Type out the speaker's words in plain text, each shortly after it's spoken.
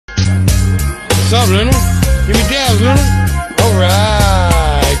What's up, Luna? Give me dabs, Luna. All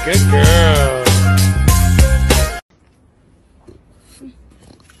right, good girl.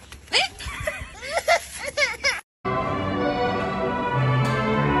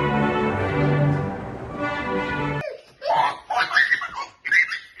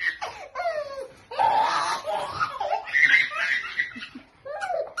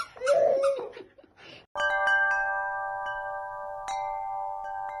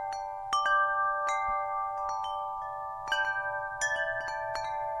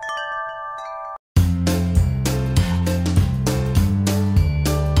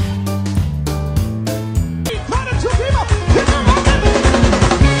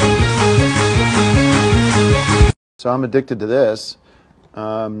 So I'm addicted to this,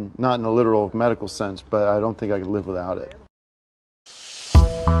 not in a literal medical sense, but I don't think I could live without it.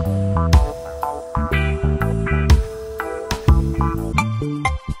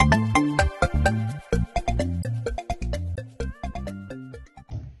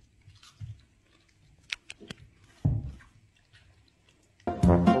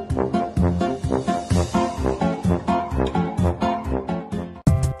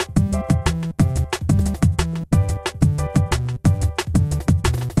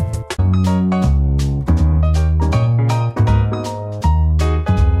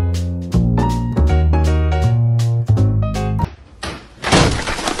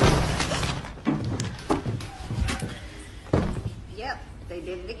 Yep, they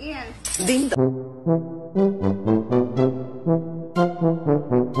did it again. Ding dong.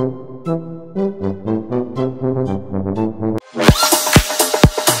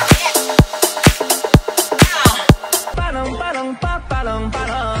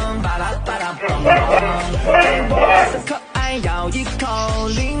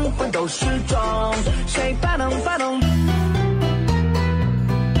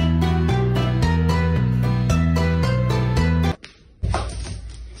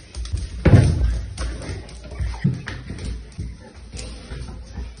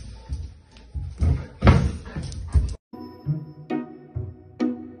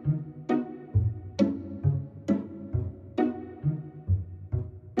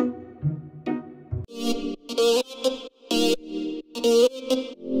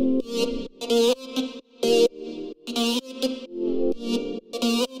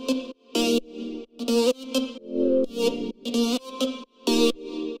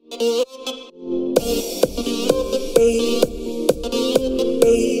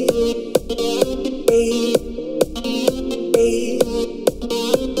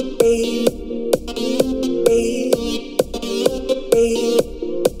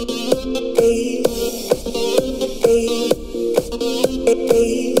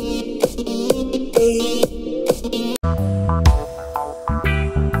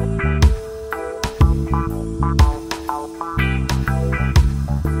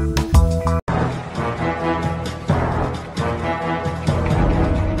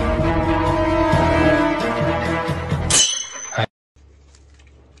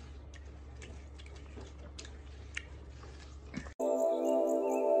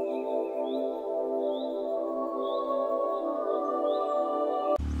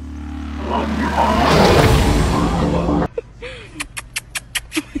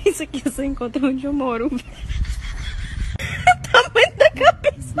 Isso aqui você encontra onde eu moro. O tamanho da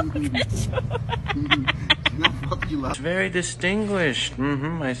cabeça do cachorro. It's very distinguished.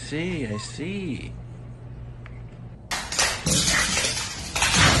 I see, I see.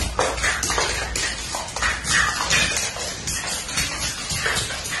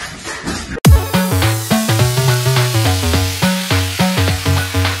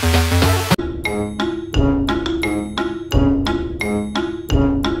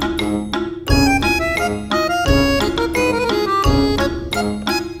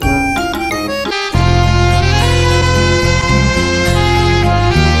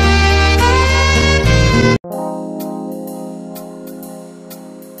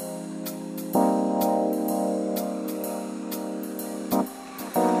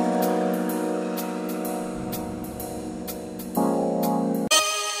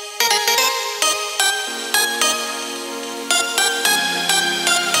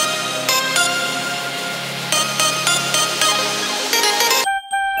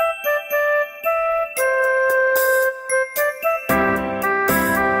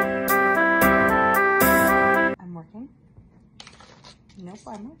 Nope,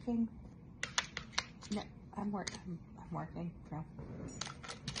 I'm working. No, I'm working. No.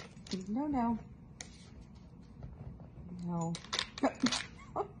 No. No.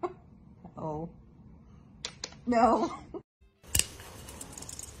 No. No.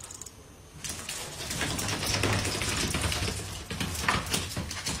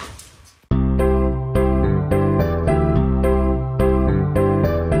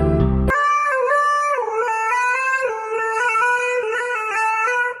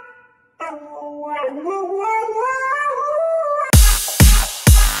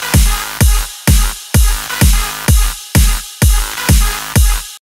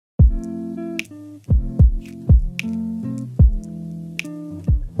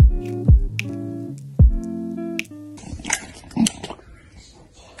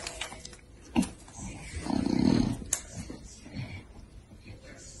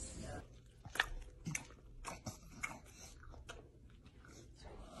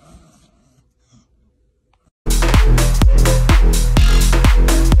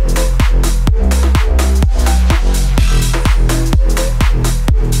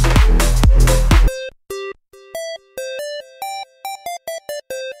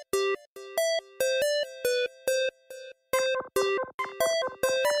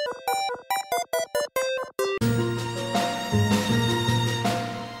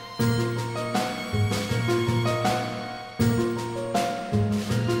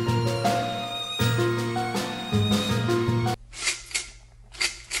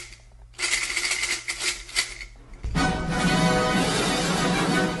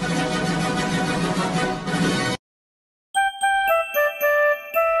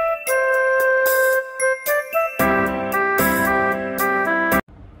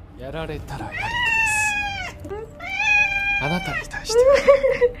 られたらやり返す。あなたに対して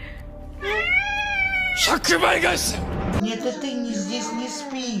100倍返す。 Нет, ты здесь не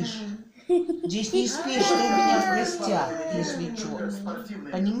спишь. Здесь не спишь, ты у меня в гостях, если что.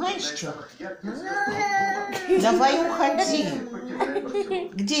 Понимаешь, что? Давай уходи.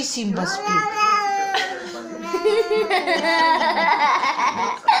 Где Симба спит?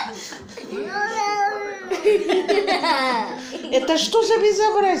 Это что за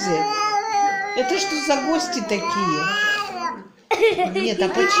безобразие? Это что за гости такие? Нет, а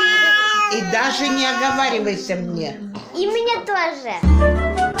почему? И даже не оговаривайся мне. И мне тоже.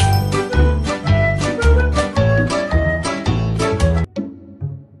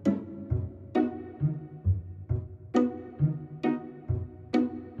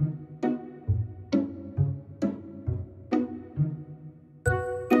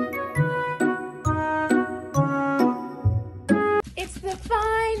 It's the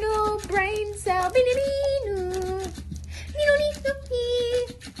final brain cell.